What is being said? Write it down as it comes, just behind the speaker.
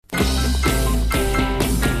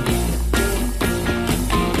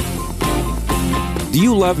Do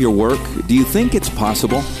you love your work? Do you think it's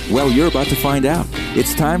possible? Well, you're about to find out.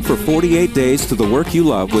 It's time for 48 Days to the Work You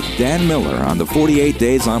Love with Dan Miller on the 48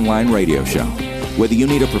 Days Online Radio Show. Whether you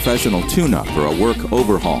need a professional tune-up or a work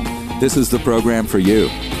overhaul, this is the program for you.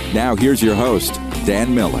 Now, here's your host,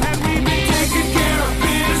 Dan Miller.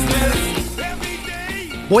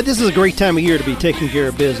 Boy, this is a great time of year to be taking care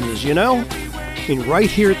of business, you know? I mean, right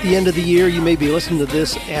here at the end of the year, you may be listening to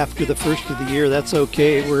this after the first of the year. That's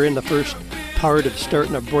okay. We're in the first part of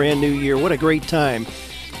starting a brand new year. What a great time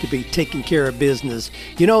to be taking care of business.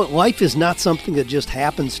 You know, life is not something that just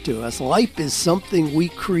happens to us. Life is something we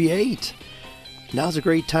create. Now's a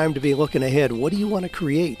great time to be looking ahead. What do you want to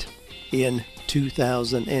create in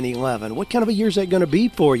 2011? What kind of a year is that going to be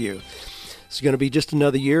for you? Is it going to be just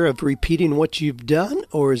another year of repeating what you've done,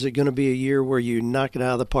 or is it going to be a year where you knock it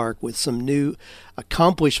out of the park with some new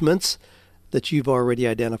accomplishments that you've already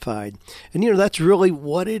identified? And, you know, that's really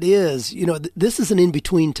what it is. You know, this is an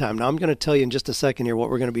in-between time. Now, I'm going to tell you in just a second here what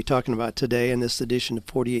we're going to be talking about today in this edition of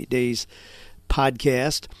 48 Days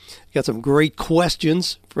podcast. Got some great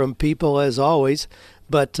questions from people, as always.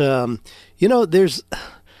 But, you know, there's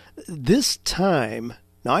this time.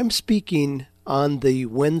 Now, I'm speaking on the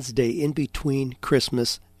Wednesday in between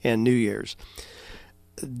Christmas and New Year's.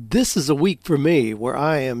 This is a week for me where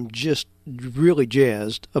I am just really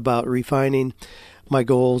jazzed about refining my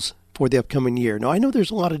goals for the upcoming year. Now, I know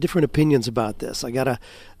there's a lot of different opinions about this. I got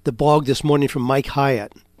the blog this morning from Mike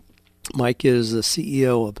Hyatt. Mike is the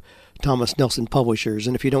CEO of Thomas Nelson Publishers,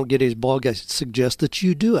 and if you don't get his blog, I suggest that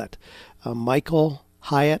you do it. Michael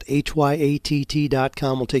Hyatt,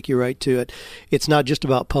 HYATT.com will take you right to it. It's not just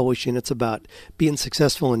about publishing. It's about being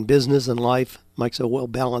successful in business and life. Mike's a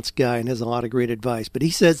well-balanced guy and has a lot of great advice. But he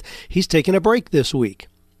says he's taking a break this week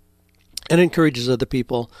and encourages other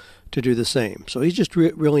people to do the same. So he's just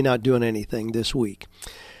really not doing anything this week.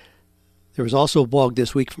 There was also a blog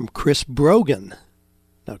this week from Chris Brogan.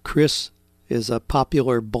 Now, Chris is a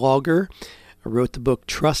popular blogger. Wrote the book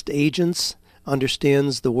Trust Agents,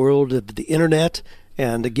 understands the world of the internet.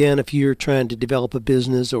 And again, if you're trying to develop a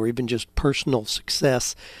business or even just personal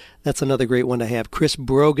success, that's another great one to have. Chris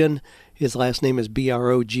Brogan, his last name is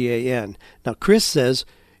Brogan. Now, Chris says,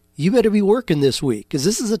 you better be working this week because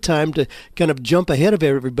this is a time to kind of jump ahead of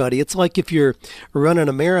everybody. It's like if you're running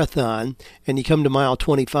a marathon and you come to mile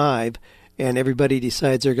 25 and everybody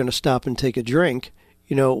decides they're going to stop and take a drink.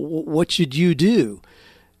 You know, what should you do?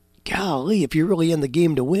 Golly, if you're really in the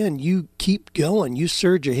game to win, you keep going. You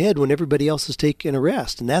surge ahead when everybody else is taking a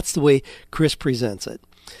rest. And that's the way Chris presents it.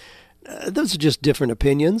 Those are just different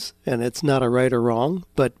opinions, and it's not a right or wrong.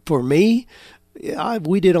 But for me,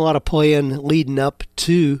 we did a lot of playing leading up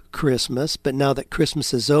to Christmas. But now that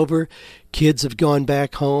Christmas is over, kids have gone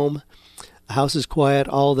back home, the house is quiet,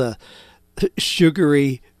 all the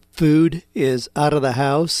sugary food is out of the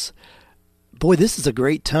house. Boy, this is a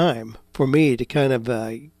great time for me to kind of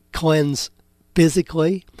cleanse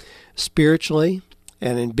physically, spiritually,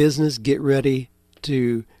 and in business, get ready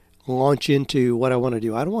to launch into what I want to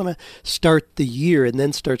do. I don't want to start the year and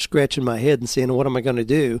then start scratching my head and saying, what am I going to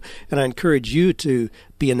do? And I encourage you to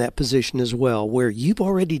be in that position as well, where you've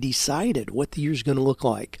already decided what the year's going to look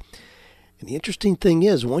like. And the interesting thing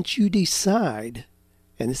is, once you decide,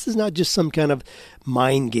 and this is not just some kind of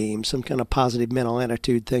mind game, some kind of positive mental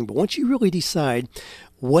attitude thing, but once you really decide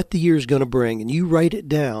what the year is going to bring and you write it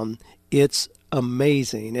down, it's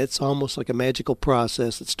amazing. It's almost like a magical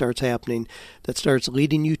process that starts happening, that starts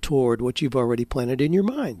leading you toward what you've already planted in your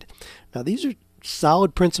mind. Now, these are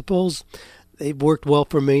solid principles. They've worked well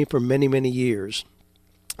for me for many, many years.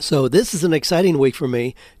 So this is an exciting week for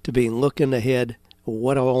me to be looking ahead.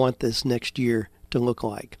 What do I want this next year to look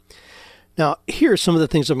like? Now, here are some of the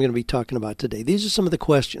things I'm going to be talking about today. These are some of the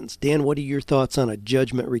questions. Dan, what are your thoughts on a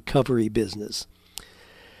judgment recovery business?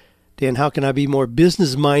 Dan, how can I be more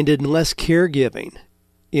business-minded and less caregiving?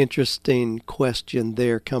 Interesting question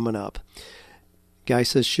there coming up. Guy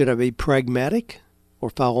says, should I be pragmatic or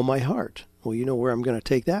follow my heart? Well, you know where I'm going to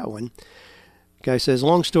take that one. Guy says,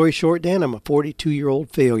 long story short, Dan, I'm a 42-year-old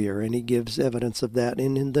failure, and he gives evidence of that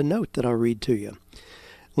in the note that I'll read to you.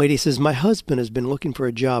 Lady says, my husband has been looking for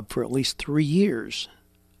a job for at least 3 years.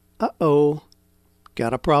 Uh-oh.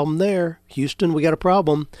 Got a problem there. Houston, we got a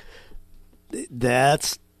problem.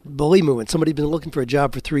 That's, believe me, when somebody's been looking for a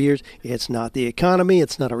job for 3 years, it's not the economy,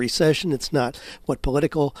 it's not a recession, it's not what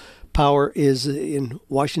political power is in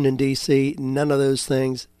Washington, D.C., none of those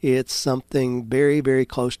things. It's something very, very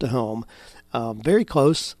close to home. Very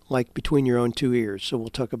close, like between your own two ears. So we'll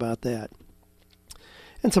talk about that.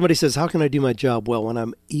 And somebody says, how can I do my job well when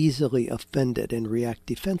I'm easily offended and react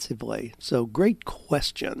defensively? So great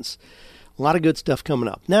questions. A lot of good stuff coming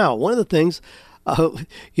up. Now, one of the things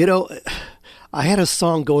You know, I had a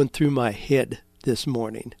song going through my head this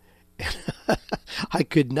morning. I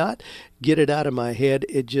could not get it out of my head.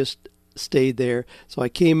 It just stayed there. So I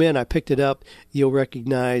came in, I picked it up. You'll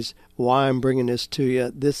recognize why I'm bringing this to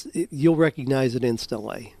you. You'll recognize it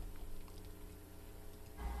instantly.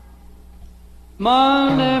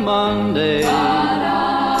 Monday, Monday,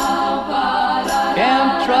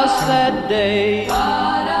 can't trust that day.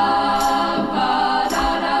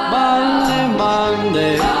 Monday,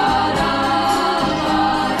 Monday, it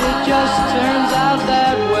just turns out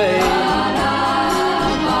that way.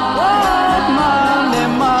 What Monday,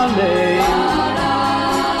 Monday,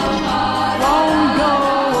 won't go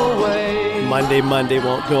away. Monday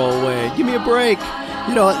won't go away. Give me a break.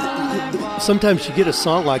 You know, sometimes you get a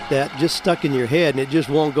song like that just stuck in your head and it just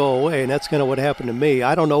won't go away, and that's kind of what happened to me.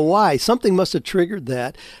 I don't know why. Something must have triggered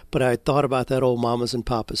that, but I thought about that old Mamas and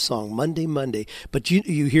Papas song, Monday, Monday. But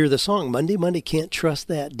you hear the song, Monday, Monday, can't trust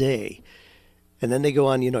that day. And then they go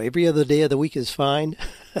on, you know, every other day of the week is fine.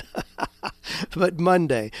 But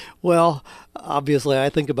Monday, well, obviously I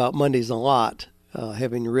think about Mondays a lot.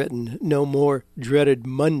 Having written No More Dreaded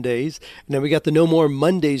Mondays. And then we got the No More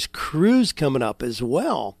Mondays cruise coming up as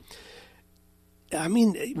well. I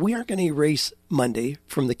mean, we aren't going to erase Monday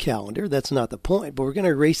from the calendar. That's not the point. But we're going to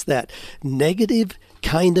erase that negative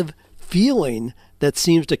kind of feeling that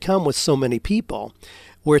seems to come with so many people,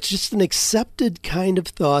 where it's just an accepted kind of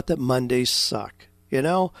thought that Mondays suck. You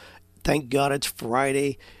know, thank God it's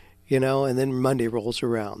Friday, you know, and then Monday rolls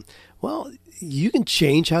around. Well, you can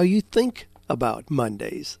change how you think about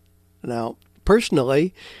Mondays. Now,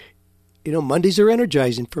 personally, you know, Mondays are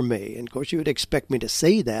energizing for me. And of course, you would expect me to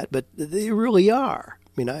say that, but they really are. I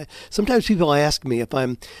mean, sometimes people ask me if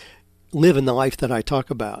I'm living the life that I talk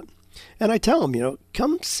about. And I tell them, you know,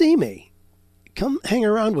 come see me. Come hang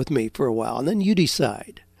around with me for a while, and then you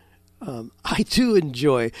decide. I do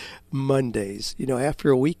enjoy Mondays. You know, after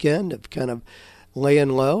a weekend of kind of laying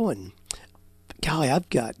low, and golly, I've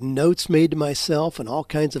got notes made to myself and all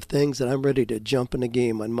kinds of things that I'm ready to jump in the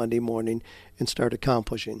game on Monday morning and start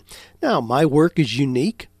accomplishing. Now, my work is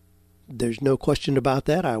unique. There's no question about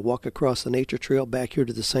that. I walk across the nature trail back here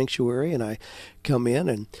to the sanctuary, and I come in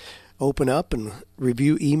and open up and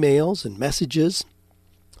review emails and messages,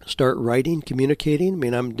 start writing, communicating.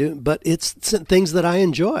 I mean, but it's things that I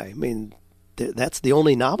enjoy. I mean, that's the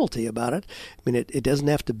only novelty about it. I mean, it doesn't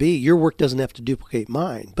have to be, your work doesn't have to duplicate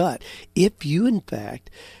mine. But if you, in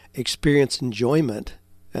fact, experience enjoyment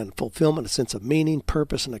and fulfillment, a sense of meaning,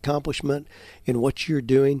 purpose, and accomplishment in what you're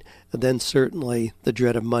doing, then certainly the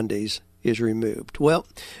dread of Mondays is removed. Well,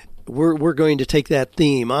 we're going to take that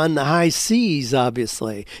theme on the high seas,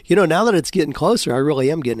 obviously. You know, now that it's getting closer, I really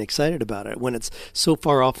am getting excited about it. When it's so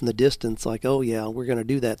far off in the distance, like, oh yeah, we're going to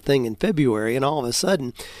do that thing in February, and all of a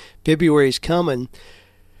sudden, February's coming.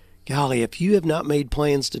 Golly, if you have not made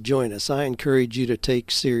plans to join us, I encourage you to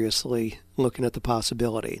take seriously looking at the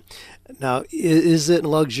possibility. Now, is it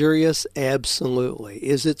luxurious? Absolutely.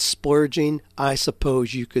 Is it splurging? I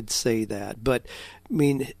suppose you could say that. But, I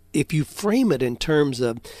mean, if you frame it in terms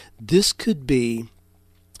of this could be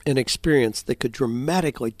an experience that could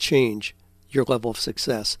dramatically change your level of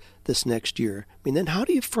success this next year, I mean, then how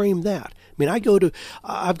do you frame that? I mean,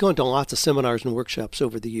 I've gone to lots of seminars and workshops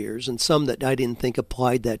over the years, and some that I didn't think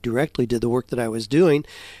applied that directly to the work that I was doing,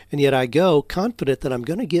 and yet I go confident that I'm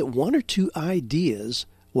going to get one or two ideas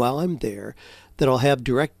while I'm there that'll have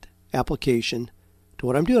direct application to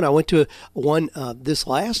what I'm doing. I went to one this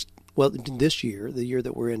year, the year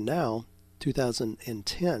that we're in now,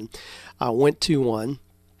 2010, I went to one.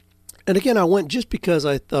 And again, I went just because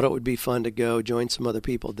I thought it would be fun to go join some other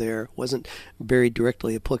people there. It wasn't very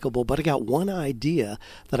directly applicable, but I got one idea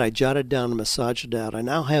that I jotted down and massaged it out. I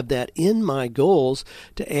now have that in my goals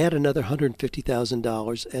to add another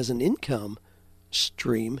 $150,000 as an income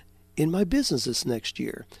stream in my business this next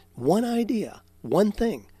year. One idea, one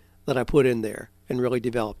thing that I put in there and really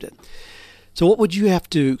developed it. So what would you have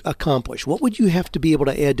to accomplish? What would you have to be able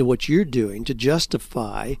to add to what you're doing to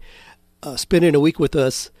justify spending a week with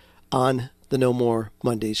us on the No More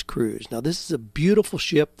Mondays cruise? Now, this is a beautiful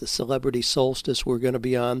ship, the Celebrity Solstice we're going to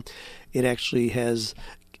be on. It actually has,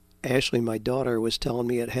 Ashley, my daughter, was telling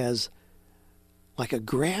me it has like a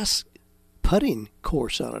grass putting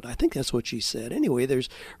course on it. I think that's what she said. Anyway, there's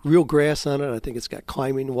real grass on it. I think it's got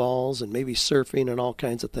climbing walls and maybe surfing and all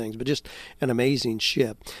kinds of things, but just an amazing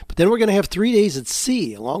ship. But then we're going to have 3 days at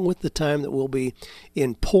sea, along with the time that we'll be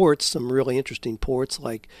in ports, some really interesting ports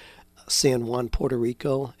like San Juan, Puerto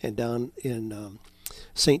Rico, and down in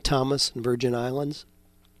St. Thomas and Virgin Islands.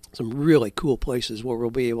 some really cool places where we'll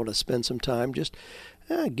be able to spend some time just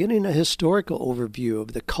getting a historical overview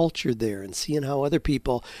of the culture there and seeing how other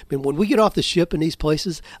people, I mean, when we get off the ship in these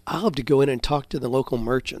places, I love to go in and talk to the local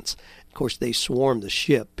merchants. Of course, they swarm the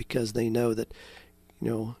ship because they know that,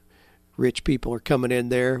 rich people are coming in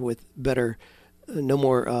there with better, no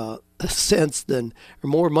more sense than, or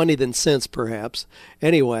more money than sense, perhaps.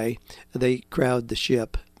 Anyway, they crowd the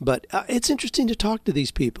ship. But it's interesting to talk to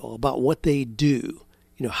these people about what they do,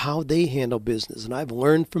 how they handle business. And I've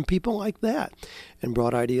learned from people like that and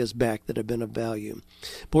brought ideas back that have been of value.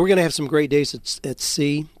 But we're going to have some great days at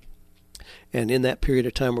sea. And in that period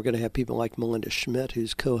of time, we're going to have people like Melinda Schmidt,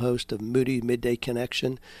 who's co-host of Moody Midday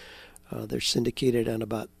Connection. They're syndicated on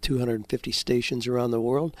about 250 stations around the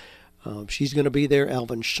world. She's going to be there.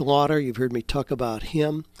 Alvin Slaughter, you've heard me talk about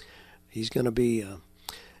him. He's going to be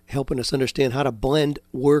helping us understand how to blend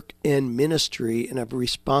work and ministry in a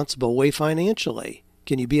responsible way financially.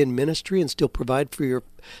 Can you be in ministry and still provide for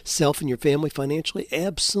yourself and your family financially?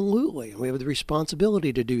 Absolutely. We have the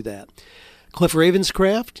responsibility to do that. Cliff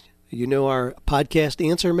Ravenscraft, our podcast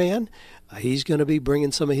answer man. He's going to be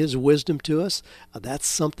bringing some of his wisdom to us. That's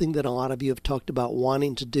something that a lot of you have talked about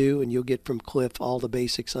wanting to do, and you'll get from Cliff all the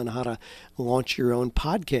basics on how to launch your own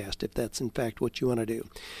podcast, if that's in fact what you want to do.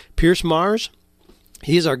 Pierce Mars,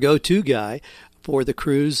 he's our go-to guy for the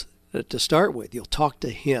cruise to start with. You'll talk to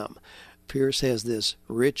him. Pierce has this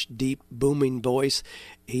rich, deep, booming voice.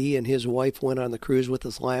 He and his wife went on the cruise with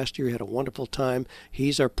us last year, had a wonderful time.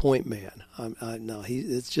 He's our point man.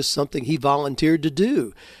 It's just something he volunteered to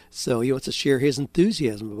do. So he wants to share his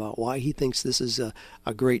enthusiasm about why he thinks this is a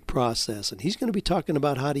great process. And he's going to be talking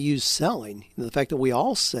about how to use selling, the fact that we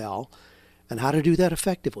all sell, and how to do that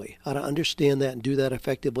effectively, how to understand that and do that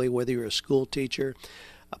effectively, whether you're a school teacher,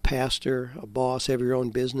 a pastor, a boss, have your own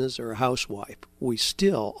business, or a housewife. We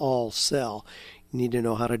still all sell. You need to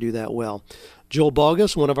know how to do that well. Joel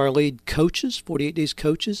Bogus, one of our lead coaches, 48 Days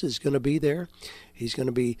Coaches, is going to be there. He's going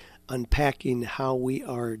to be unpacking how we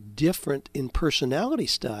are different in personality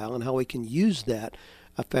style and how we can use that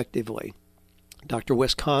effectively. Dr.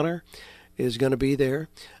 Wes Connor is going to be there.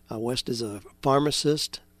 Wes is a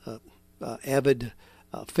pharmacist, avid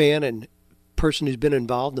fan and person who's been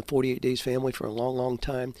involved in the 48 Days family for a long, long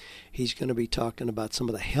time. He's going to be talking about some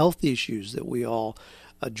of the health issues that we all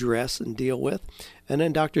address and deal with. And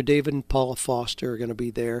then Dr. David and Paula Foster are going to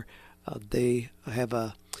be there. They have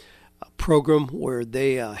a program where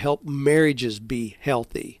they help marriages be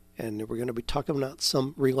healthy. And we're going to be talking about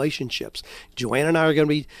some relationships. Joanne and I are going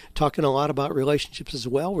to be talking a lot about relationships as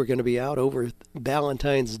well. We're going to be out over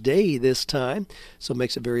Valentine's Day this time, so it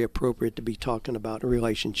makes it very appropriate to be talking about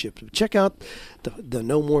relationships. Check out the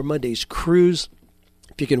No More Mondays cruise.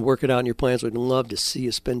 If you can work it out in your plans, we'd love to see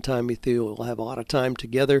you, spend time with you. We'll have a lot of time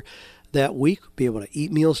together that week. Be able to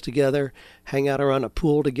eat meals together, hang out around a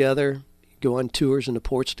pool together, go on tours in the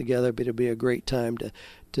ports together. But it'll be a great time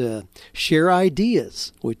to share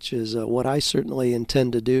ideas, which is what I certainly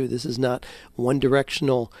intend to do. This is not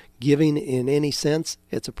one-directional giving in any sense.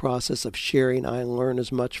 It's a process of sharing. I learn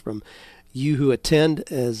as much from you who attend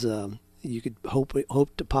as you could hope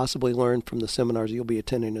to possibly learn from the seminars you'll be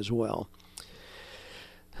attending as well.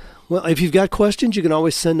 Well, if you've got questions, you can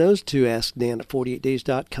always send those to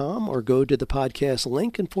AskDan@48days.com or go to the podcast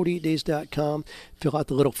link in 48days.com. Fill out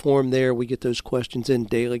the little form there. We get those questions in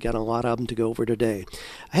daily. Got a lot of them to go over today.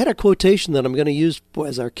 I had a quotation that I'm going to use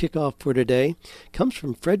as our kickoff for today. It comes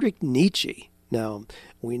from Friedrich Nietzsche. Now,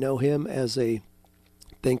 we know him as a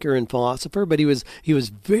thinker and philosopher, but he was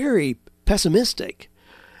very pessimistic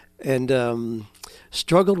and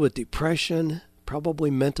struggled with depression, probably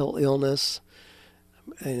mental illness,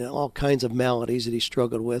 and all kinds of maladies that he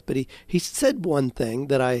struggled with. But he said one thing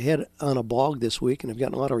that I had on a blog this week, and I've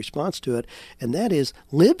gotten a lot of response to it, and that is,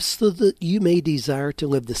 live so that you may desire to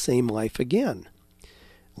live the same life again.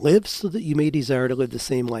 Live so that you may desire to live the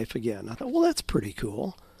same life again. I thought, well, that's pretty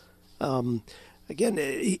cool. Again,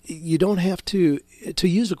 you don't have to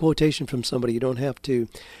use a quotation from somebody, you don't have to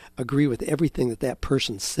agree with everything that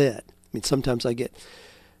person said. I mean, sometimes I get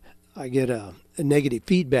a negative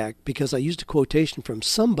feedback because I used a quotation from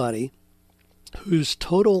somebody whose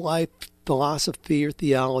total life philosophy or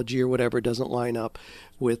theology or whatever doesn't line up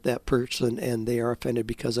with that person, and they are offended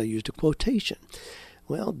because I used a quotation.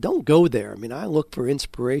 Well, don't go there. I mean, I look for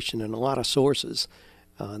inspiration in a lot of sources.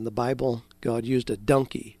 In the Bible, God used a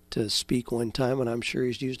donkey to speak one time, and I'm sure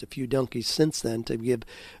he's used a few donkeys since then to give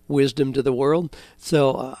wisdom to the world.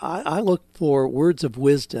 So I look for words of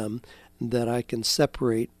wisdom that I can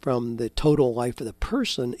separate from the total life of the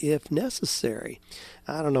person if necessary.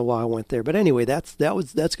 I don't know why I went there, but anyway, that's going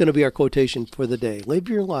to be our quotation for the day. Live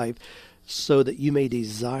your life so that you may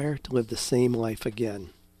desire to live the same life again.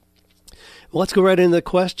 Well, let's go right into the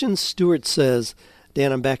questions. Stuart says,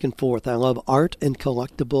 Dan, I'm back and forth. I love art and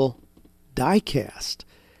collectible die-cast,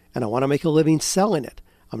 and I want to make a living selling it.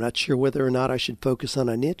 I'm not sure whether or not I should focus on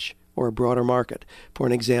a niche or a broader market. For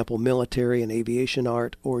an example, military and aviation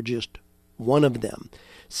art, or just one of them.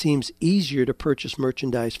 Seems easier to purchase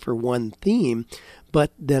merchandise for one theme,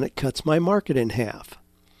 but then it cuts my market in half.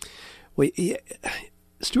 Well,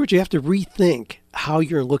 Stuart, you have to rethink how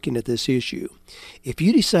you're looking at this issue. If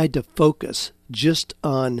you decide to focus just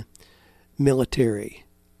on military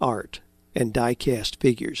art and die-cast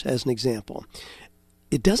figures, as an example,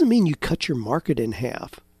 it doesn't mean you cut your market in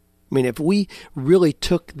half. I mean, if we really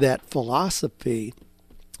took that philosophy,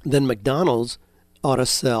 then McDonald's ought to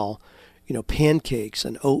sell, pancakes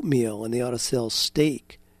and oatmeal, and they ought to sell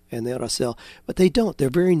steak, and they ought to sell, but they don't. They're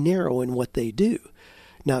very narrow in what they do.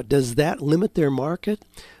 Now, does that limit their market?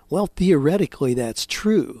 Well, theoretically, that's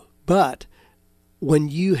true. But when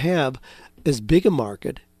you have as big a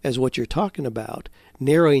market as what you're talking about,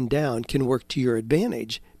 narrowing down can work to your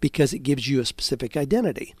advantage because it gives you a specific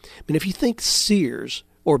identity. I mean, if you think Sears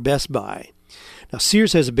or Best Buy, now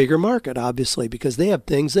Sears has a bigger market, obviously, because they have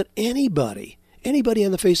things that anybody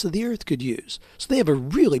on the face of the earth could use. So they have a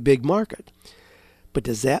really big market. But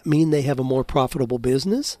does that mean they have a more profitable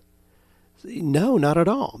business? No, not at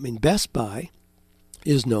all. I mean, Best Buy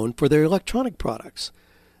is known for their electronic products.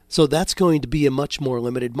 So that's going to be a much more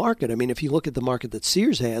limited market. I mean, if you look at the market that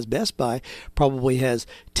Sears has, Best Buy probably has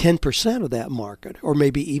 10% of that market, or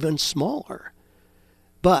maybe even smaller.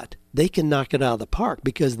 But they can knock it out of the park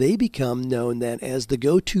because they become known then as the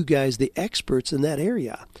go-to guys, the experts in that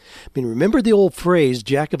area. I mean, remember the old phrase,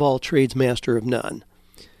 jack of all trades, master of none.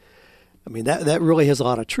 I mean, that really has a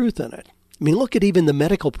lot of truth in it. I mean, look at even the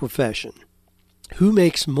medical profession. Who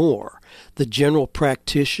makes more, the general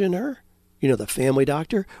practitioner, the family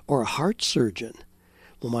doctor, or a heart surgeon?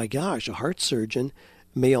 Well, my gosh, a heart surgeon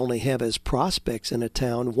may only have as prospects in a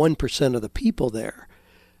town 1% of the people there.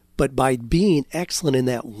 But by being excellent in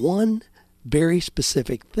that one very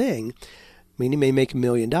specific thing, I mean, he may make $1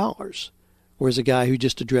 million. Whereas a guy who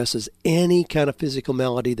just addresses any kind of physical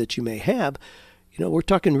malady that you may have, we're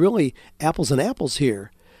talking really apples and apples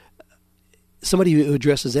here. Somebody who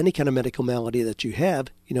addresses any kind of medical malady that you have,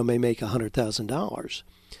 may make $100,000.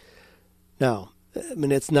 Now, I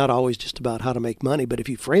mean, it's not always just about how to make money, but if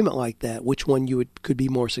you frame it like that, which one you could be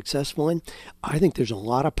more successful in, I think there's a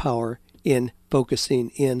lot of power in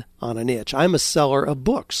focusing in on a niche. I'm a seller of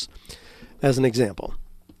books, as an example.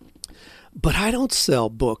 But I don't sell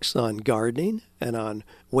books on gardening and on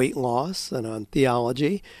weight loss and on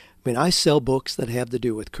theology. I mean, I sell books that have to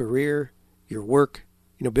do with career, your work,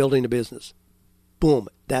 building a business. Boom,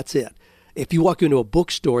 that's it. If you walk into a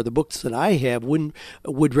bookstore, the books that I have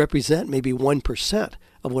would represent maybe 1%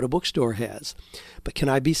 of what a bookstore has. But can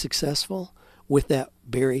I be successful with that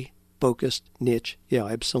very focused niche? Yeah,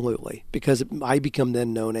 absolutely. Because I become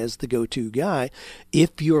then known as the go-to guy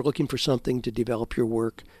if you're looking for something to develop your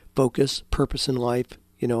work, focus, purpose in life,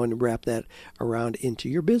 and wrap that around into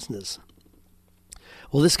your business.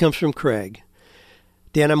 Well, this comes from Craig.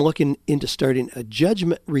 Dan, I'm looking into starting a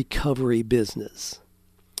judgment recovery business.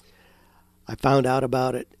 I found out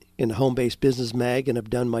about it in the Home-Based Business Mag and have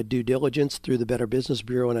done my due diligence through the Better Business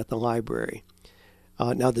Bureau and at the library.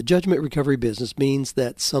 Now, the judgment recovery business means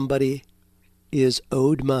that somebody is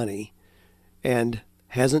owed money and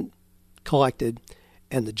hasn't collected,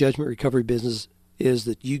 and the judgment recovery business is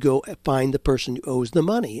that you go find the person who owes the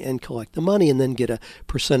money and collect the money and then get a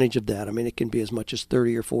percentage of that. I mean, it can be as much as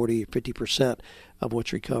 30 or 40 or 50% of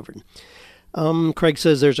what's recovered. Craig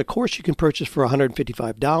says there's a course you can purchase for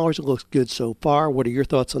 $155. It looks good so far. What are your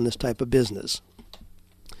thoughts on this type of business?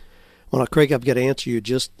 Well, Craig, I've got to answer you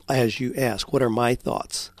just as you ask. What are my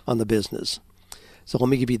thoughts on the business? So let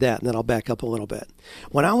me give you that, and then I'll back up a little bit.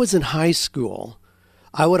 When I was in high school,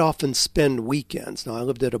 I would often spend weekends. Now, I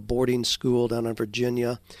lived at a boarding school down in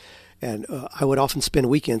Virginia, and I would often spend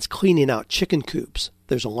weekends cleaning out chicken coops.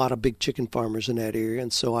 There's a lot of big chicken farmers in that area,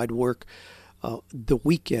 and so I'd work the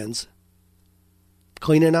weekends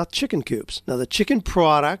cleaning out chicken coops. Now, the chicken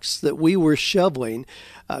products that we were shoveling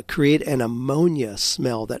create an ammonia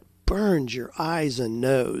smell that burns your eyes and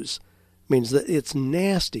nose. It means that it's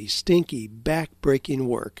nasty, stinky, back-breaking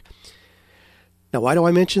work. Now, why do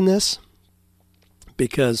I mention this?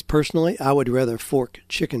 Because personally, I would rather fork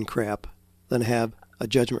chicken crap than have a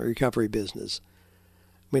judgment recovery business.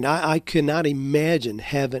 I mean, I cannot imagine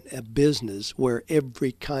having a business where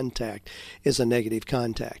every contact is a negative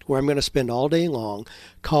contact, where I'm going to spend all day long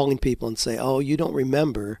calling people and say, oh, you don't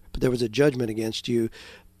remember, but there was a judgment against you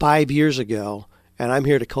 5 years ago, and I'm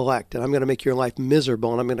here to collect, and I'm going to make your life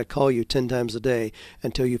miserable, and I'm going to call you 10 times a day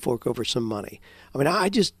until you fork over some money. I mean,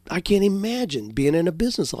 I can't imagine being in a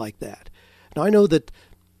business like that. Now, I know that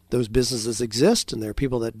those businesses exist, and there are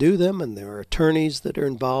people that do them, and there are attorneys that are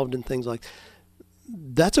involved in things like that.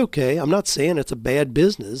 That's okay. I'm not saying it's a bad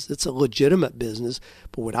business. It's a legitimate business.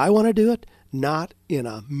 But would I want to do it? Not in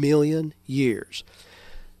a million years.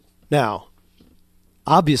 Now,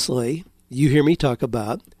 obviously, you hear me talk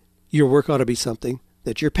about your work ought to be something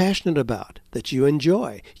that you're passionate about, that you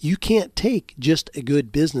enjoy. You can't take just a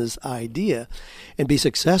good business idea and be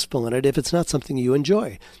successful in it if it's not something you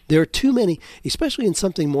enjoy. There are too many, especially in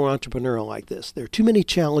something more entrepreneurial like this, there are too many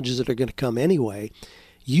challenges that are going to come anyway.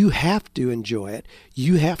 You have to enjoy it.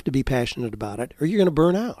 You have to be passionate about it, or you're going to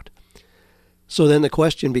burn out. So then the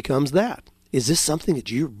question becomes that. Is this something that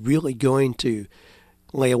you're really going to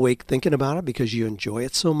lay awake thinking about it because you enjoy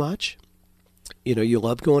it so much? You know, you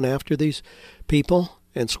love going after these people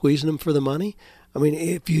and squeezing them for the money. I mean,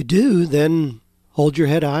 if you do, then hold your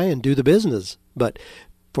head high and do the business. But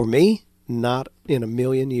for me, not in a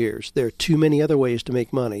million years. There are too many other ways to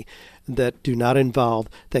make money that do not involve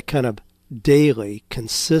that kind of daily,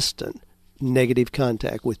 consistent, negative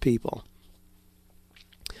contact with people.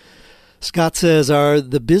 Scott says, are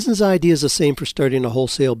the business ideas the same for starting a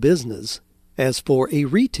wholesale business as for a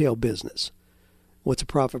retail business? What's a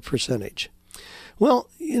profit percentage? Well,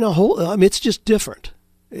 you know, it's just different.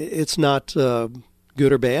 It's not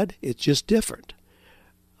good or bad. It's just different.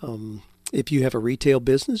 If you have a retail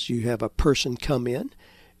business, you have a person come in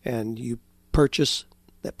and you purchase.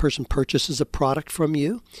 That person purchases a product from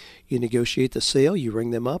you. You negotiate the sale. You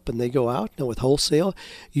ring them up and they go out. Now with wholesale,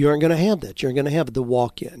 you aren't going to have that. You're going to have the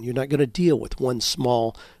walk-in. You're not going to deal with one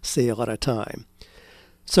small sale at a time.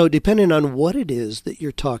 So depending on what it is that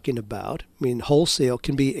you're talking about, I mean, wholesale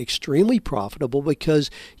can be extremely profitable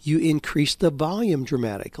because you increase the volume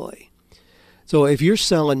dramatically. So if you're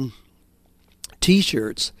selling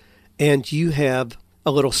T-shirts and you have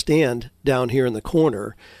a little stand down here in the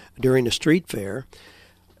corner during the street fair,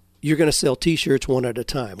 you're going to sell T-shirts one at a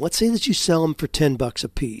time. Let's say that you sell them for $10 a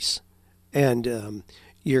piece, and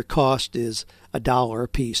your cost is $1 a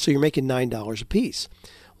piece, so you're making $9 a piece.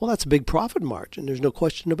 Well, that's a big profit margin. There's no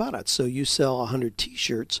question about it. So you sell 100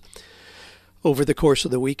 T-shirts over the course of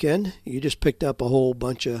the weekend. You just picked up a whole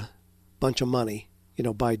bunch of money, you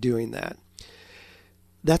know, by doing that.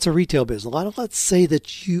 That's a retail business. Let's say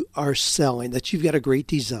that you are selling, that you've got a great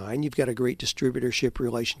design, you've got a great distributorship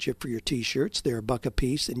relationship for your T-shirts. They're $1 a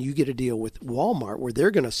piece, and you get a deal with Walmart where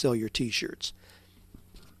they're going to sell your T-shirts.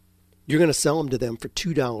 You're going to sell them to them for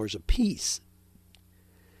 $2 a piece.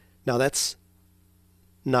 Now that's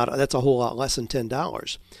a whole lot less than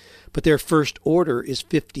 $10. But their first order is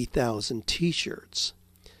 50,000 T-shirts.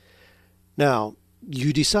 Now,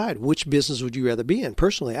 you decide which business would you rather be in.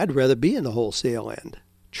 Personally, I'd rather be in the wholesale end.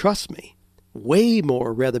 Trust me, way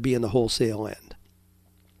more rather be in the wholesale end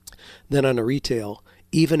than on a retail,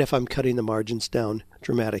 even if I'm cutting the margins down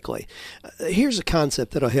dramatically. Here's a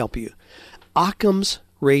concept that'll help you. Occam's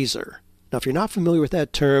razor. Now, if you're not familiar with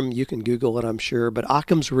that term, you can Google it, I'm sure, but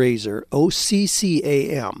Occam's razor,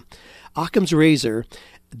 O-C-C-A-M. Occam's razor,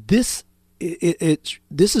 this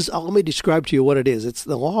is, let me describe to you what it is. It's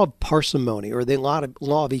the law of parsimony, or the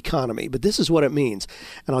law of economy, but this is what it means.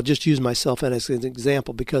 And I'll just use myself as an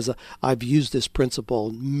example because I've used this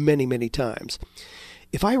principle many, many times.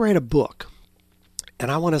 If I write a book and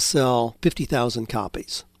I want to sell 50,000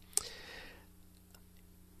 copies,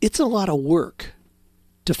 it's a lot of work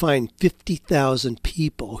to find 50,000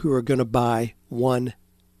 people who are going to buy one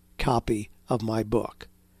copy of my book.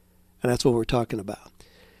 And that's what we're talking about.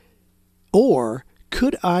 Or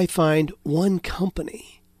could I find one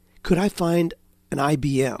company? Could I find an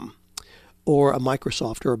IBM or a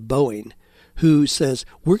Microsoft or a Boeing who says,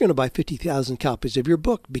 we're going to buy 50,000 copies of your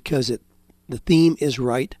book because the theme is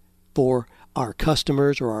right for our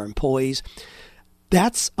customers or our employees?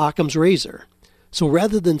 That's Occam's razor. So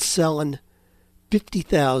rather than selling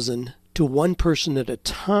 50,000 to one person at a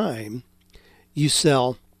time, you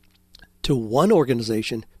sell to one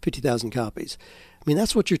organization 50,000 copies. I mean,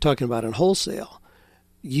 that's what you're talking about in wholesale.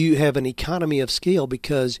 You have an economy of scale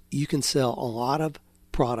because you can sell a lot of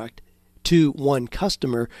product to one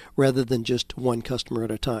customer rather than just one customer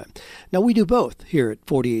at a time. Now, we do both here at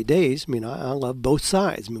 48 Days. I mean, I love both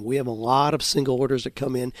sides. I mean, we have a lot of single orders that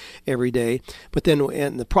come in every day, but then,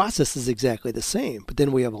 and the process is exactly the same. But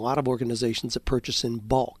then we have a lot of organizations that purchase in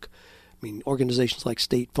bulk. I mean, organizations like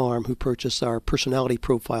State Farm who purchase our personality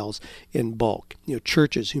profiles in bulk. You know,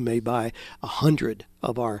 churches who may buy 100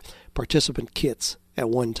 of our participant kits at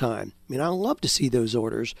one time. I mean, I love to see those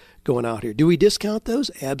orders going out here. Do we discount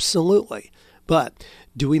those? Absolutely. But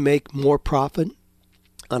do we make more profit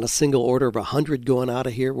on a single order of 100 going out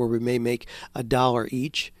of here where we may make $1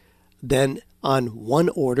 each than on one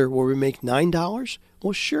order where we make $9?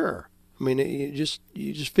 Well, sure. I mean, you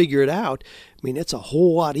just figure it out. I mean, it's a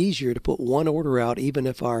whole lot easier to put one order out even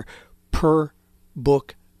if our per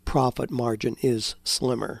book profit margin is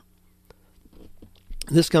slimmer.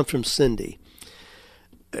 This comes from Cindy.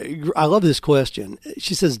 I love this question.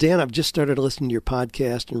 She says, Dan, I've just started listening to your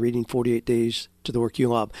podcast and reading 48 Days to the Work You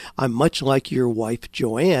Love. I'm much like your wife,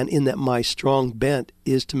 Joanne, in that my strong bent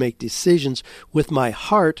is to make decisions with my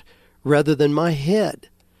heart rather than my head.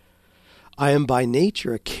 I am by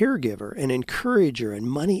nature a caregiver, an encourager, and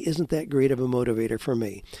money isn't that great of a motivator for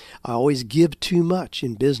me. I always give too much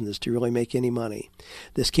in business to really make any money.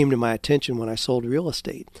 This came to my attention when I sold real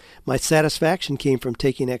estate. My satisfaction came from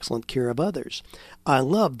taking excellent care of others. I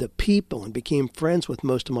loved the people and became friends with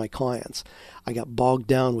most of my clients. I got bogged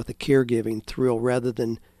down with the caregiving thrill rather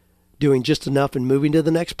than doing just enough and moving to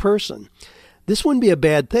the next person. This wouldn't be a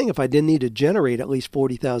bad thing if I didn't need to generate at least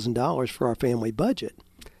 $40,000 for our family budget.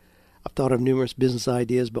 I've thought of numerous business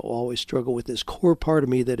ideas, but will always struggle with this core part of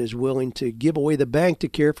me that is willing to give away the bank to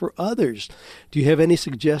care for others. Do you have any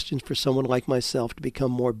suggestions for someone like myself to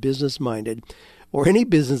become more business-minded, or any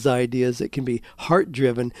business ideas that can be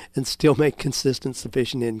heart-driven and still make consistent,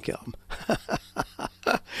 sufficient income?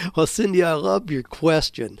 Well, Cindy, I love your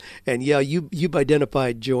question. And yeah, you've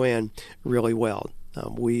identified Joanne really well.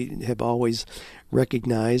 We have always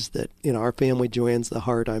recognized that in our family, Joanne's the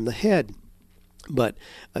heart, I'm the head. But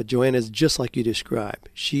Joanne is just like you described.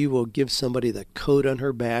 She will give somebody the coat on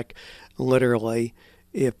her back, literally,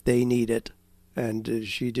 if they need it. And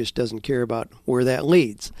she just doesn't care about where that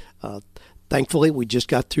leads. Thankfully, we just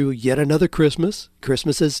got through yet another Christmas.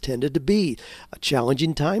 Christmas has tended to be a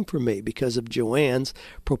challenging time for me because of Joanne's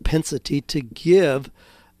propensity to give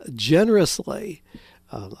generously.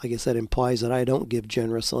 I guess that implies that I don't give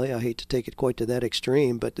generously. I hate to take it quite to that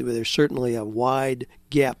extreme, but there's certainly a wide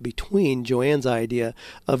gap between Joanne's idea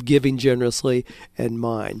of giving generously and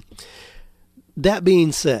mine. That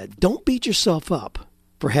being said, don't beat yourself up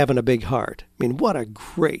for having a big heart. I mean, what a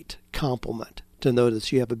great compliment to know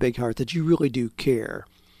that you have a big heart, that you really do care.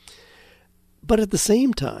 But at the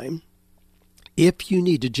same time, if you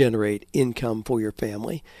need to generate income for your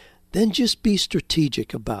family, then just be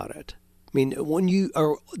strategic about it. I mean, when you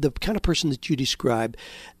are the kind of person that you describe,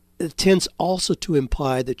 it tends also to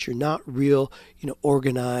imply that you're not real,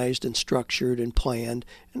 organized and structured and planned.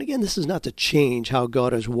 And again, this is not to change how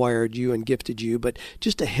God has wired you and gifted you, but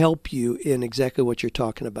just to help you in exactly what you're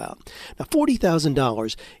talking about. Now,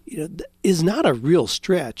 $40,000, is not a real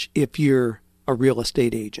stretch if you're a real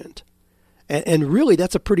estate agent. And really,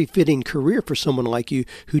 that's a pretty fitting career for someone like you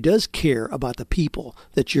who does care about the people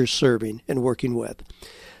that you're serving and working with.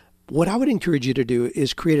 What I would encourage you to do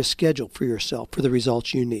is create a schedule for yourself for the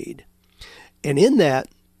results you need. And in that,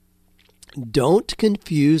 don't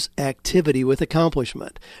confuse activity with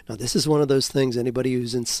accomplishment. Now, this is one of those things anybody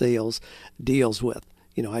who's in sales deals with.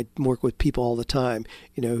 I work with people all the time,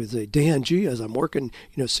 who say, Dan, gee, as I'm working,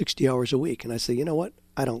 60 hours a week. And I say, you know what?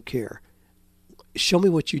 I don't care. Show me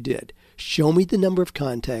what you did. Show me the number of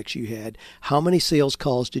contacts you had. How many sales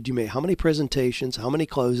calls did you make? How many presentations? How many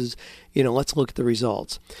closes? Let's look at the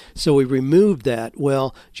results. So we removed that.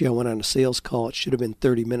 Well, gee, I went on a sales call. It should have been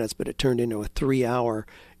 30 minutes, but it turned into a 3-hour,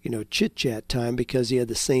 chit-chat time because he had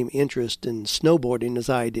the same interest in snowboarding as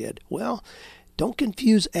I did. Well, don't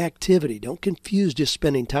confuse activity. Don't confuse just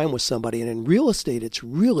spending time with somebody. And in real estate, it's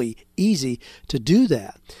really easy to do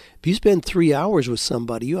that. If you spend 3 hours with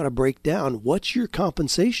somebody, you ought to break down what's your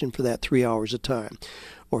compensation for that 3 hours of time.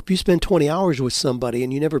 Or if you spend 20 hours with somebody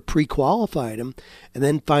and you never pre-qualified them and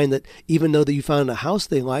then find that even though that you found a house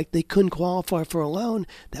they liked, they couldn't qualify for a loan,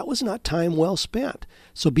 that was not time well spent.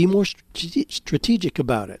 So be more strategic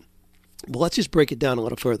about it. But let's just break it down a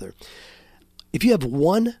little further. If you have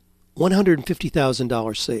one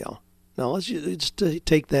 $150,000 sale. Now, let's just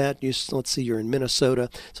take that. Let's see, you're in Minnesota.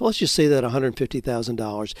 So let's just say that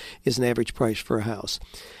 $150,000 is an average price for a house.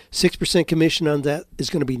 6% commission on that is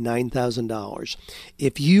going to be $9,000.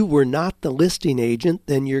 If you were not the listing agent,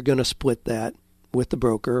 then you're going to split that with the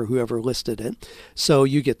broker or whoever listed it. So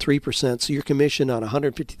you get 3%. So your commission on a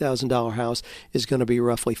 $150,000 house is going to be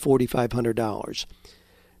roughly $4,500.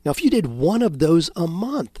 Now, if you did one of those a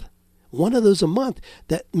month,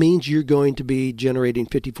 that means you're going to be generating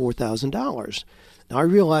 $54,000. Now, I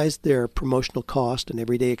realize there are promotional costs and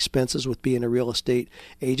everyday expenses with being a real estate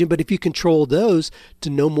agent, but if you control those to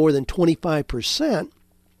no more than 25%,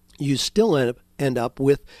 you still end up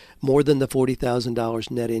with more than the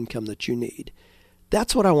 $40,000 net income that you need.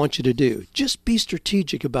 That's what I want you to do. Just be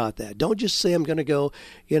strategic about that. Don't just say, I'm going to go,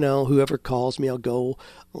 whoever calls me, I'll go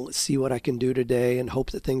see what I can do today and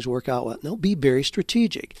hope that things work out well. No, be very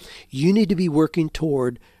strategic. You need to be working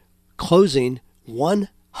toward closing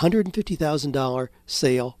 $150,000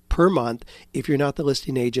 sale per month if you're not the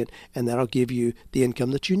listing agent, and that'll give you the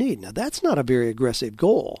income that you need. Now, that's not a very aggressive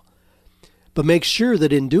goal, but make sure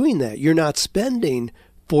that in doing that, you're not spending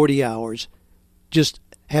 40 hours just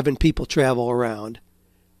having people travel around,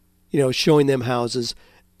 showing them houses.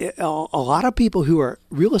 A lot of people who are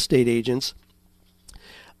real estate agents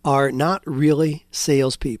are not really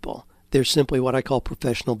salespeople. They're simply what I call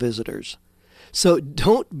professional visitors. So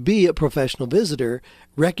don't be a professional visitor.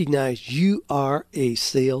 Recognize you are a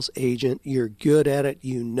sales agent. You're good at it.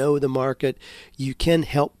 You know the market. You can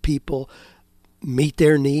help people meet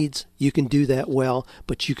their needs. You can do that well,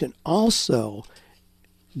 but you can also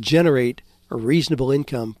generate a reasonable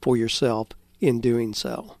income for yourself in doing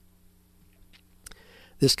so.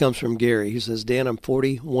 This comes from Gary, who says, Dan, I'm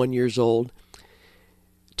 41 years old.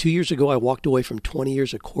 2 years ago, I walked away from 20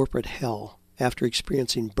 years of corporate hell after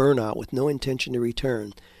experiencing burnout with no intention to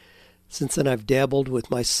return. Since then, I've dabbled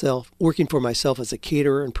with working for myself as a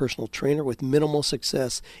caterer and personal trainer with minimal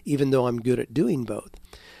success, even though I'm good at doing both.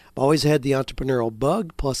 I've always had the entrepreneurial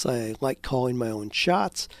bug, plus I like calling my own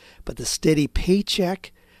shots, but the steady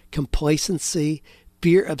paycheck, complacency,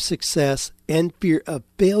 fear of success, and fear of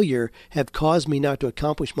failure have caused me not to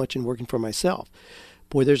accomplish much in working for myself.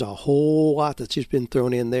 Boy, there's a whole lot that's just been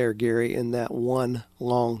thrown in there, Gary, in that one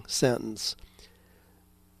long sentence.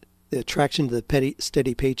 The attraction to the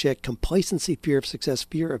steady paycheck, complacency, fear of success,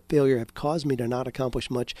 fear of failure have caused me to not accomplish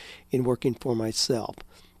much in working for myself.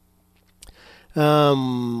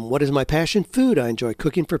 What is my passion? Food. I enjoy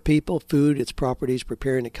cooking for people. Food, its properties,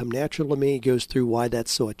 preparing it come natural to me. He goes through why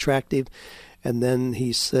that's so attractive. And then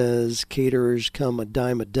he says, caterers come a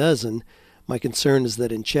dime a dozen. My concern is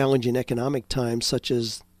that in challenging economic times such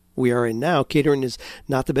as we are in now, catering is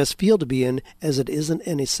not the best field to be in as it isn't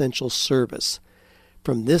an essential service.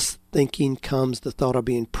 From this thinking comes the thought of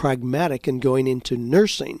being pragmatic and going into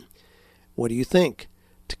nursing. What do you think?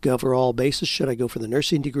 To cover all bases, should I go for the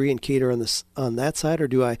nursing degree and cater on that side, or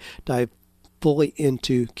do I dive fully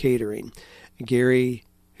into catering? Gary,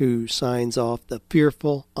 who signs off the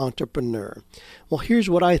fearful entrepreneur. Well, here's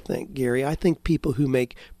what I think, Gary. I think people who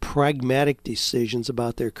make pragmatic decisions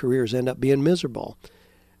about their careers end up being miserable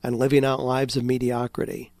and living out lives of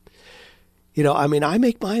mediocrity. I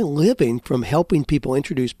make my living from helping people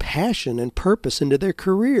introduce passion and purpose into their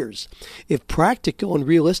careers. If practical and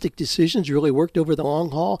realistic decisions really worked over the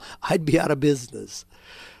long haul, I'd be out of business.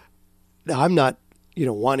 Now, I'm not,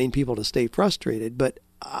 wanting people to stay frustrated, but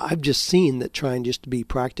I've just seen that trying just to be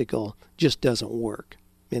practical just doesn't work.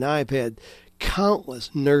 I've had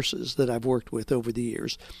countless nurses that I've worked with over the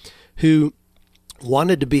years who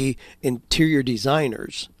wanted to be interior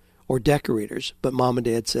designers or decorators, but mom and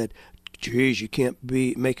dad said, geez, you can't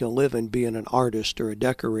make a living being an artist or a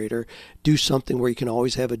decorator. Do something where you can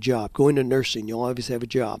always have a job. Go into nursing, you'll always have a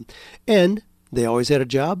job. And they always had a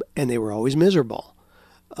job, and they were always miserable.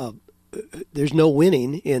 There's no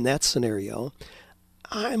winning in that scenario.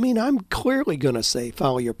 I'm clearly going to say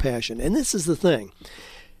follow your passion. And this is the thing.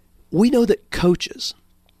 We know that coaches,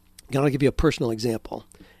 and I'll give you a personal example,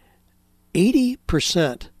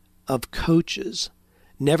 80% of coaches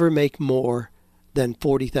never make more than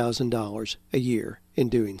 $40,000 a year in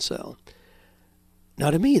doing so.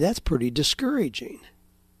 Now, to me, that's pretty discouraging.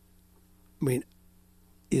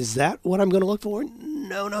 Is that what I'm going to look for?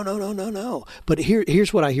 No. But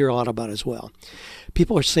here's what I hear a lot about as well.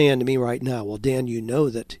 People are saying to me right now, well, Dan, you know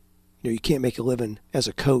that you can't make a living as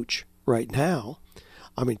a coach right now.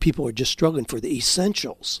 People are just struggling for the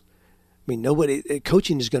essentials.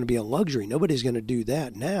 Coaching is going to be a luxury. Nobody's going to do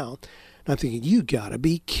that now. And I'm thinking, you got to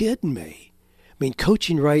be kidding me.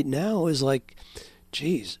 Coaching right now is like,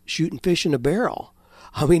 shooting fish in a barrel.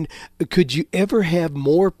 Could you ever have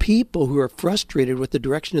more people who are frustrated with the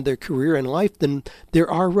direction of their career and life than there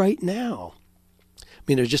are right now?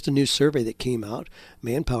 There's just a new survey that came out.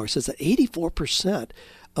 Manpower says that 84%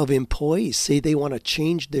 of employees say they want to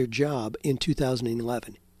change their job in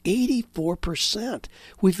 2011. 84%.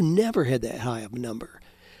 We've never had that high of a number.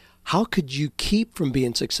 How could you keep from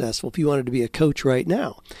being successful if you wanted to be a coach right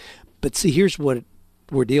now? But see, here's what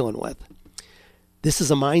we're dealing with. This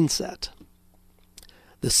is a mindset.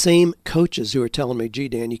 The same coaches who are telling me, gee,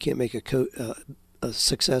 Dan, you can't make a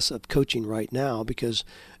success of coaching right now because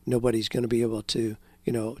nobody's going to be able to,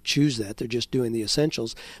 choose that. They're just doing the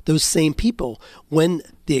essentials. Those same people, when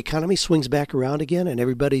the economy swings back around again and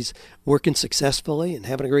everybody's working successfully and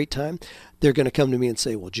having a great time, they're going to come to me and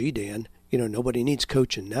say, well, gee, Dan, Nobody needs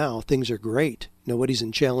coaching now. Things are great. Nobody's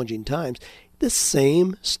in challenging times. The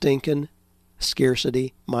same stinking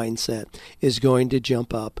scarcity mindset is going to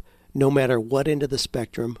jump up no matter what end of the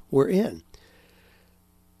spectrum we're in.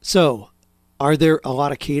 So, are there a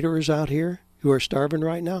lot of caterers out here who are starving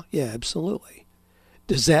right now? Yeah, absolutely.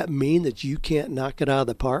 Does that mean that you can't knock it out of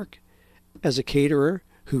the park as a caterer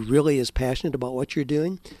who really is passionate about what you're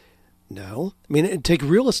doing? No. I mean, take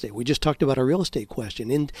real estate. We just talked about a real estate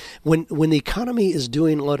question. And when the economy is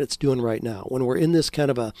doing what it's doing right now, when we're in this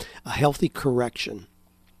kind of a healthy correction,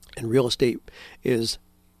 and real estate is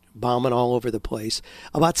bombing all over the place,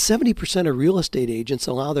 about 70% of real estate agents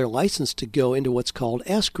allow their license to go into what's called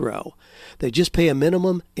escrow. They just pay a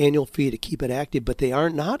minimum annual fee to keep it active, but they are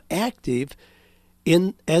not active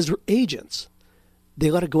as agents.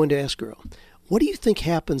 They let it go into escrow. What do you think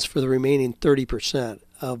happens for the remaining 30%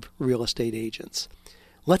 of real estate agents?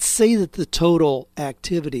 Let's say that the total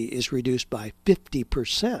activity is reduced by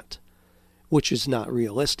 50%, which is not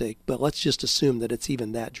realistic, but let's just assume that it's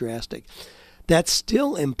even that drastic. That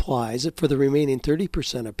still implies that for the remaining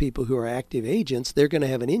 30% of people who are active agents, they're going to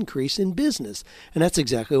have an increase in business. And that's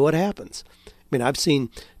exactly what happens. I mean, I've seen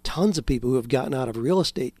tons of people who have gotten out of real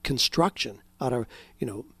estate construction, out of,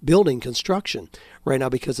 building construction right now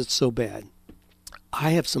because it's so bad.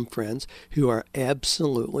 I have some friends who are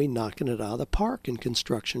absolutely knocking it out of the park in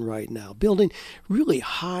construction right now, building really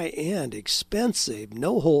high-end, expensive,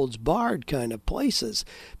 no-holds-barred kind of places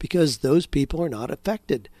because those people are not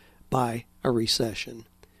affected by a recession,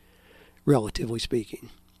 relatively speaking.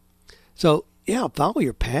 So, yeah, follow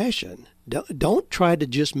your passion. Don't try to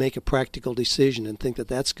just make a practical decision and think that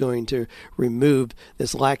that's going to remove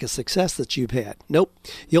this lack of success that you've had. Nope.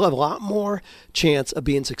 You'll have a lot more chance of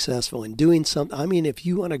being successful in doing something. I mean, if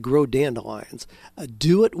you want to grow dandelions,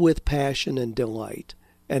 do it with passion and delight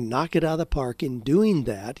and knock it out of the park in doing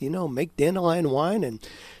that. Make dandelion wine and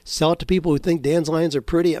sell it to people who think dandelions are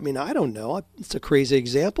pretty. I mean, I don't know. It's a crazy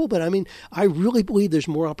example, but I mean, I really believe there's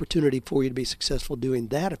more opportunity for you to be successful doing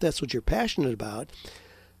that if that's what you're passionate about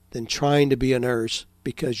than trying to be a nurse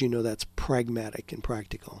because that's pragmatic and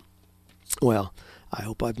practical. Well, I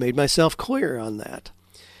hope I've made myself clear on that.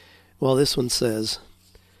 Well, this one says,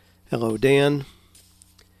 hello, Dan.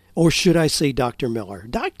 Or should I say Dr. Miller?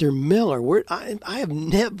 Dr. Miller, I have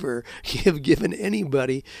never given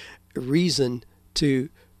anybody a reason to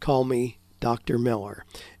call me Dr. Miller.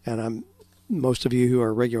 And most of you who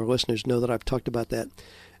are regular listeners know that I've talked about that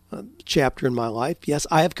chapter in my life. Yes,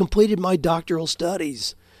 I have completed my doctoral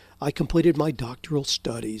studies. I completed my doctoral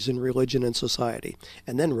studies in religion and society.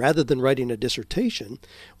 And then rather than writing a dissertation,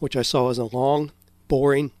 which I saw as a long,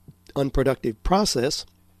 boring, unproductive process,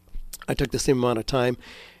 I took the same amount of time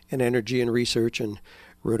and energy and research and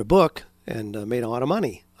wrote a book and made a lot of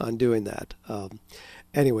money on doing that.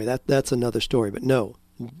 Anyway, that's another story. But no,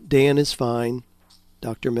 Dan is fine.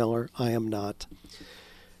 Dr. Miller, I am not.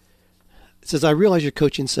 It says, I realize your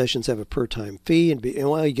coaching sessions have a per-time fee. And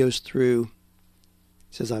while he goes through,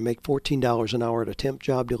 he says, I make $14 an hour at a temp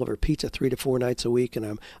job, deliver pizza 3 to 4 nights a week, and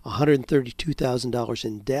I'm $132,000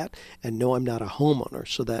 in debt. And no, I'm not a homeowner,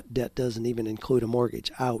 so that debt doesn't even include a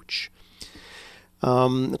mortgage. Ouch.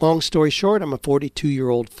 Long story short, I'm a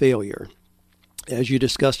 42-year-old failure. As you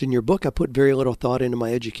discussed in your book, I put very little thought into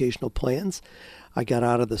my educational plans. I got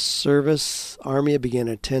out of the service Army. I began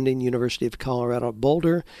attending University of Colorado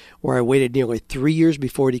Boulder, where I waited nearly 3 years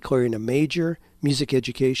before declaring a major, music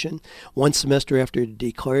education. One semester after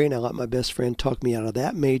declaring, I let my best friend talk me out of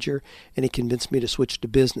that major, and he convinced me to switch to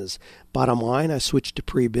business. Bottom line, I switched to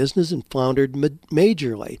pre-business and floundered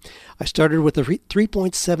majorly. I started with a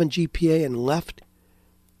 3.7 GPA and left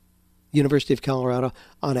University of Colorado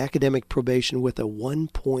on academic probation with a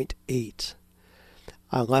 1.8.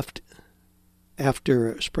 I left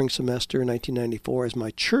after spring semester in 1994 as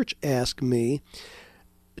my church asked me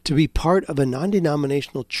to be part of a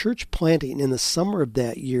non-denominational church planting in the summer of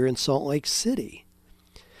that year in Salt Lake City.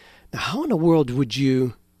 Now, how in the world would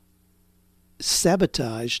you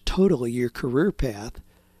sabotage totally your career path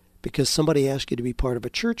because somebody asked you to be part of a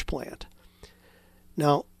church plant?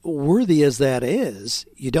 Now, worthy as that is,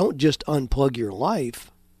 you don't just unplug your life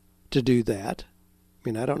to do that. I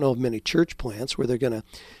mean, I don't know of many church plants where they're going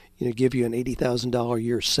to give you an $80,000 a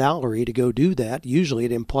year salary to go do that. Usually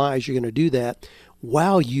it implies you're going to do that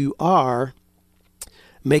while you are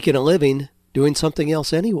making a living doing something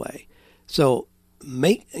else anyway. So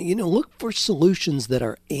look for solutions that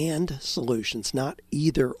are and solutions, not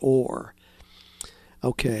either or.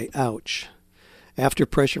 Okay, ouch. After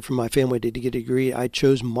pressure from my family to get a degree, I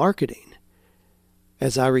chose marketing.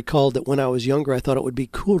 As I recalled that when I was younger, I thought it would be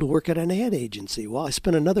cool to work at an ad agency. Well, I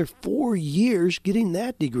spent another 4 years getting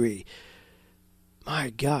that degree. My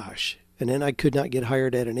gosh. And then I could not get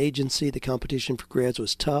hired at an agency. The competition for grads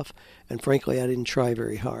was tough, and frankly, I didn't try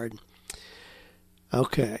very hard.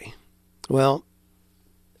 Okay. Well,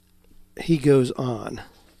 he goes on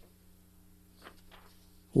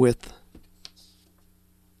with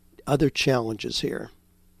other challenges here.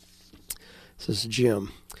 This is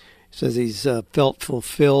Jim. He says he's felt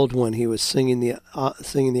fulfilled when he was singing the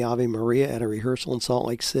Ave Maria at a rehearsal in Salt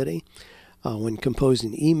Lake City, when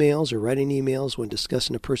composing emails or writing emails, when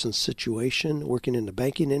discussing a person's situation, working in the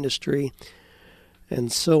banking industry,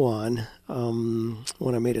 and so on.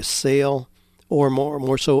 When I made a sale, or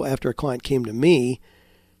more so after a client came to me.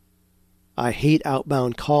 I hate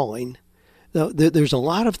outbound calling. Now, there's a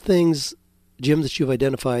lot of things, Jim, that you've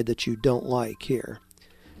identified that you don't like here.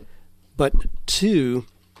 But to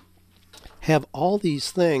have all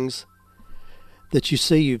these things that you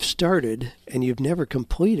say you've started and you've never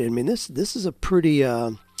completed, I mean, this is a pretty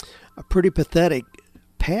pathetic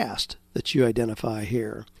past that you identify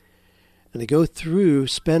here. And to go through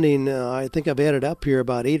spending, I think I've added up here,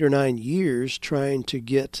 about 8 or 9 years trying to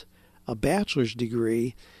get a bachelor's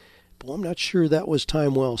degree. Well, I'm not sure that was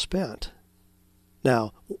time well spent.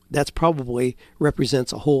 Now, that's probably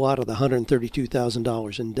represents a whole lot of the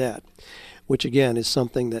 $132,000 in debt, which again is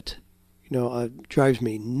something that, drives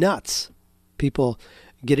me nuts. People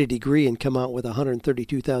get a degree and come out with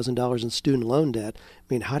 $132,000 in student loan debt. I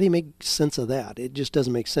mean, how do you make sense of that? It just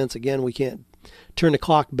doesn't make sense. Again, we can't turn the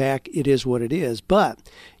clock back. It is what it is. But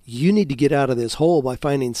you need to get out of this hole by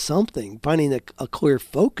finding something, finding a clear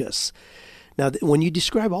focus. Now, when you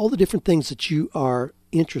describe all the different things that you are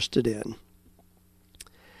interested in,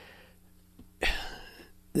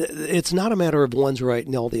 it's not a matter of one's right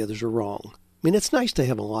and all the others are wrong. I mean, it's nice to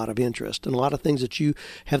have a lot of interest and a lot of things that you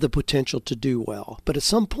have the potential to do well. But at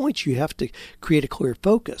some point, you have to create a clear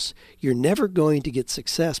focus. You're never going to get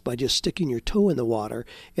success by just sticking your toe in the water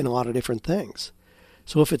in a lot of different things.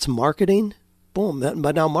 So if it's marketing, boom.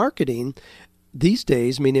 But now marketing these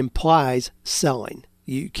days, implies selling.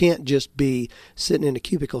 You can't just be sitting in a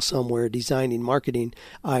cubicle somewhere designing marketing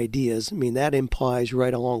ideas. That implies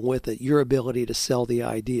right along with it your ability to sell the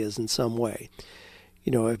ideas in some way.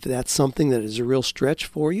 If that's something that is a real stretch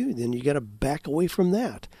for you, then you got to back away from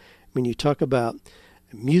that. You talk about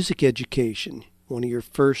music education, one of your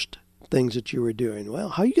first things that you were doing. Well,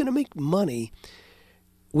 how are you going to make money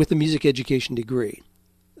with a music education degree?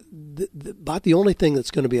 About the only thing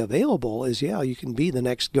that's going to be available is, you can be the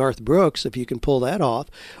next Garth Brooks if you can pull that off,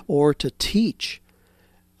 or to teach.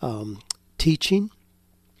 Teaching,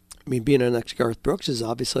 being the next Garth Brooks is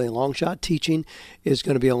obviously a long shot. Teaching is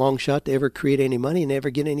going to be a long shot to ever create any money and ever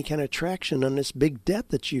get any kind of traction on this big debt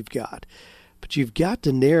that you've got. But you've got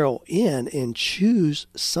to narrow in and choose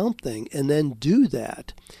something and then do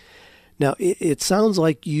that. Now, it sounds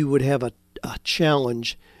like you would have a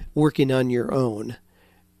challenge working on your own.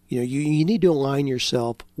 You need to align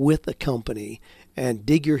yourself with a company and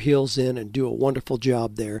dig your heels in and do a wonderful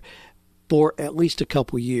job there for at least a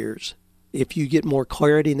couple years. If you get more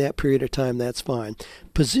clarity in that period of time, that's fine.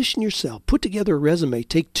 Position yourself. Put together a resume.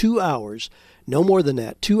 Take 2 hours, no more than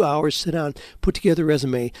that. 2 hours, sit down, put together a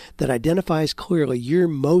resume that identifies clearly your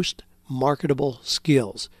most marketable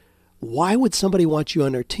skills. Why would somebody want you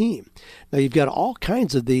on their team? Now, you've got all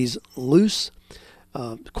kinds of these loose,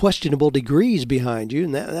 questionable degrees behind you,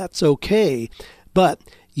 and that's okay. But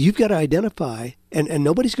you've got to identify, and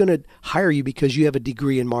nobody's going to hire you because you have a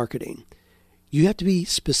degree in marketing. You have to be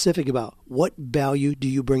specific about what value do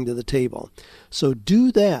you bring to the table. So do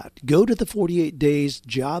that. Go to the 48 Days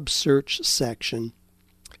job search section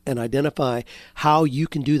and identify how you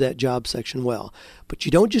can do that job section well. But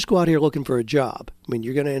you don't just go out here looking for a job.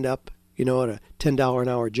 You're going to end up, at a $10 an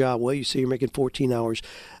hour job. Well, you say you're making $14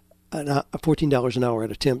 an hour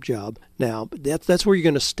at a temp job now. That's where you're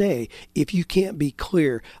going to stay if you can't be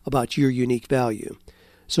clear about your unique value.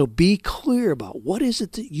 So be clear about what is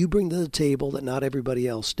it that you bring to the table that not everybody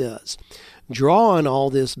else does. Draw on all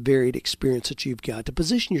this varied experience that you've got to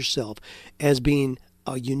position yourself as being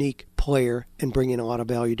a unique player and bringing a lot of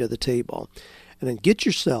value to the table. And then get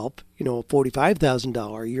yourself, a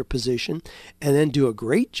 $45,000 a year position, and then do a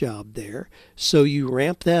great job there so you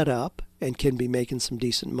ramp that up and can be making some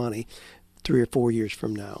decent money 3 or 4 years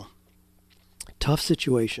from now. Tough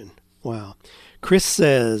situation. Wow. Chris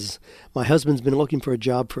says, my husband's been looking for a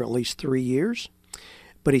job for at least 3 years,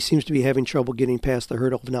 but he seems to be having trouble getting past the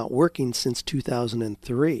hurdle of not working since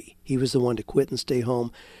 2003. He was the one to quit and stay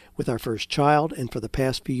home with our first child, and for the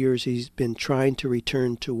past few years he's been trying to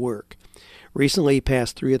return to work. Recently, he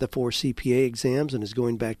passed 3 of the 4 CPA exams and is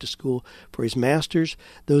going back to school for his master's.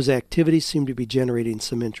 Those activities seem to be generating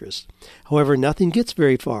some interest. However, nothing gets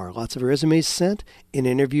very far. Lots of resumes sent, an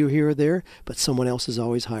interview here or there, but someone else is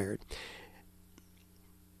always hired.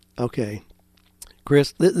 Okay,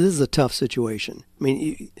 Chris, this is a tough situation. I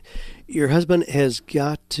mean, your husband has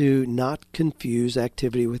got to not confuse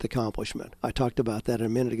activity with accomplishment. I talked about that a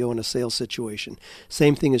minute ago in a sales situation.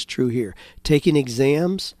 Same thing is true here. Taking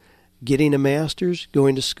exams, getting a master's,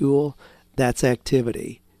 going to school, that's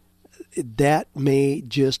activity. That may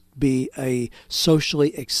just be a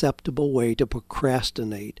socially acceptable way to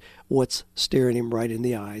procrastinate what's staring him right in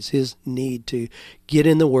the eyes, his need to get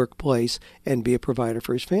in the workplace and be a provider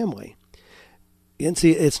for his family. And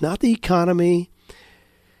see, it's not the economy,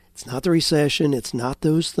 it's not the recession, it's not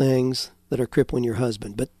those things that are crippling your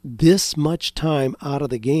husband. But this much time out of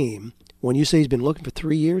the game, when you say he's been looking for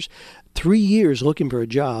 3 years, 3 years looking for a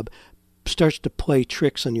job starts to play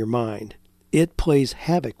tricks on your mind. It plays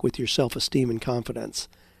havoc with your self-esteem and confidence.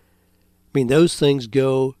 I mean, those things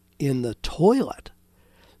go in the toilet.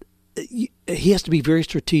 He has to be very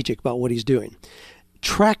strategic about what he's doing.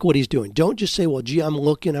 Track what he's doing. Don't just say, well, gee, I'm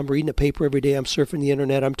looking, I'm reading a paper every day, I'm surfing the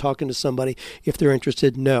internet, I'm talking to somebody if they're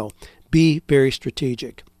interested. No. Be very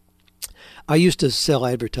strategic. I used to sell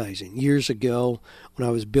advertising. Years ago, when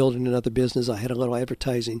I was building another business, I had a little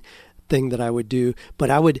advertising thing that I would do. But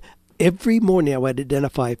every morning I would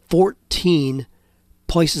identify 14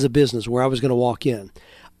 places of business where I was going to walk in.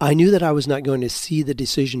 I knew that I was not going to see the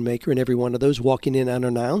decision maker in every one of those walking in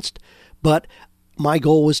unannounced, but my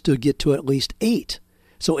goal was to get to at least 8.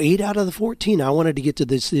 So 8 out of the 14, I wanted to get to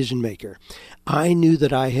the decision maker. I knew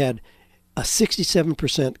that I had a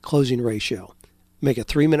 67% closing ratio. Make a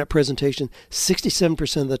 3-minute presentation,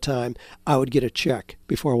 67% of the time I would get a check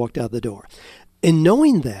before I walked out the door. And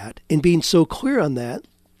knowing that and being so clear on that,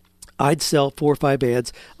 I'd sell 4 or 5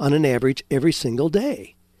 ads on an average every single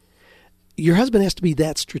day. Your husband has to be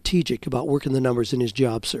that strategic about working the numbers in his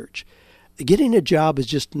job search. Getting a job is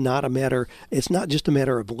just not a matter, it's not just a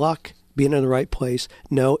matter of luck, being in the right place.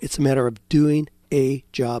 No, it's a matter of doing a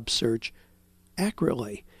job search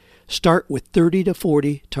accurately. Start with 30 to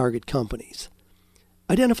 40 target companies.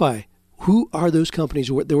 Identify who are those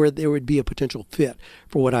companies where there would be a potential fit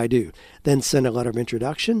for what I do. Then send a letter of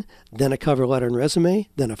introduction, then a cover letter and resume,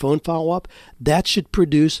 then a phone follow-up. That should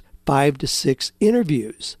produce 5 to 6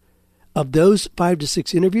 interviews. Of those 5 to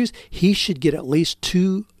 6 interviews, he should get at least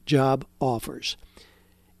 2 job offers.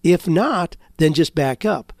 If not, then just back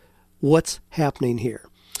up. What's happening here?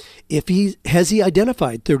 Has he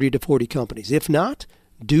identified 30 to 40 companies? If not,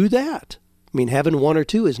 do that. I mean, having 1 or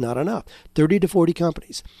 2 is not enough. 30 to 40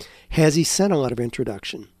 companies. Has he sent a letter of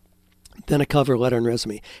introduction? Then a cover letter and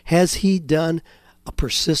resume. Has he done a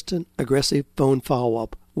persistent, aggressive phone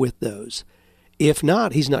follow-up with those? If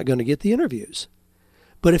not, he's not going to get the interviews.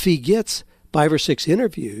 But if he gets 5 or 6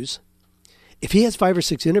 interviews, if he has 5 or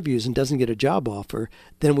 6 interviews and doesn't get a job offer,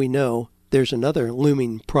 then we know there's another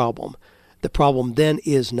looming problem. The problem then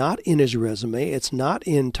is not in his resume. It's not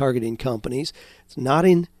in targeting companies. It's not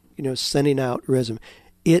in, sending out resume.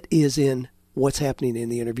 It is in what's happening in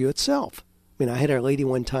the interview itself. I mean, I had a lady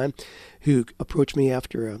one time who approached me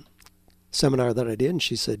after a seminar that I did, and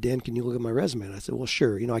she said, Dan, can you look at my resume? And I said, well,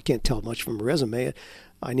 sure. I can't tell much from a resume.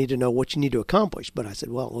 I need to know what you need to accomplish. But I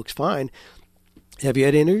said, well, it looks fine. Have you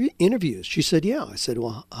had interviews? She said, yeah. I said,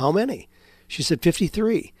 well, how many? She said,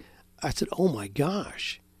 53. I said, oh my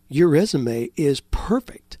gosh, your resume is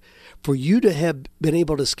perfect. For you to have been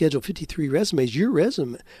able to schedule 53 interviews,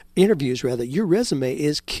 your resume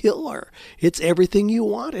is killer. It's everything you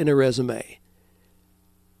want in a resume.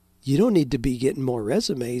 You don't need to be getting more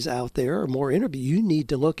resumes out there or more interviews. You need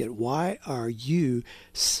to look at why are you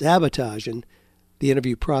sabotaging the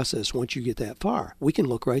interview process once you get that far. We can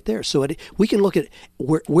look right there. So we can look at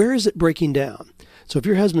where is it breaking down. So if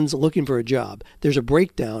your husband's looking for a job, there's a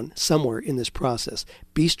breakdown somewhere in this process.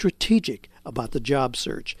 Be strategic about the job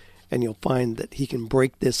search, and you'll find that he can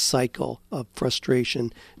break this cycle of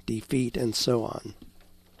frustration, defeat, and so on.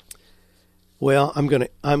 Well, I'm gonna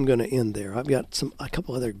end there. I've got a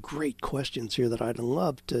couple other great questions here that I'd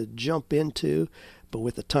love to jump into, but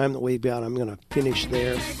with the time that we've got, I'm gonna finish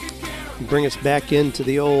there. Bring us back into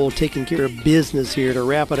the old taking care of business here to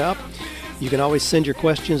wrap it up. You can always send your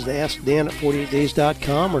questions to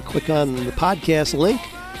AskDan@48days.com or click on the podcast link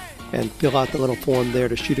and fill out the little form there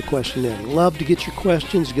to shoot a question in. Love to get your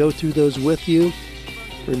questions, go through those with you.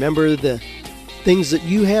 Remember, the things that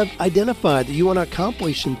you have identified that you want to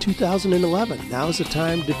accomplish in 2011. Now is the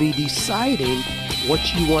time to be deciding what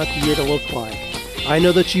you want the year to look like. I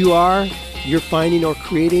know that you are. You're finding or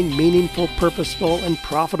creating meaningful, purposeful, and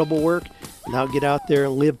profitable work. Now get out there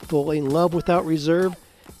and live fully, love without reserve,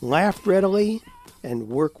 laugh readily, and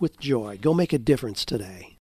work with joy. Go make a difference today.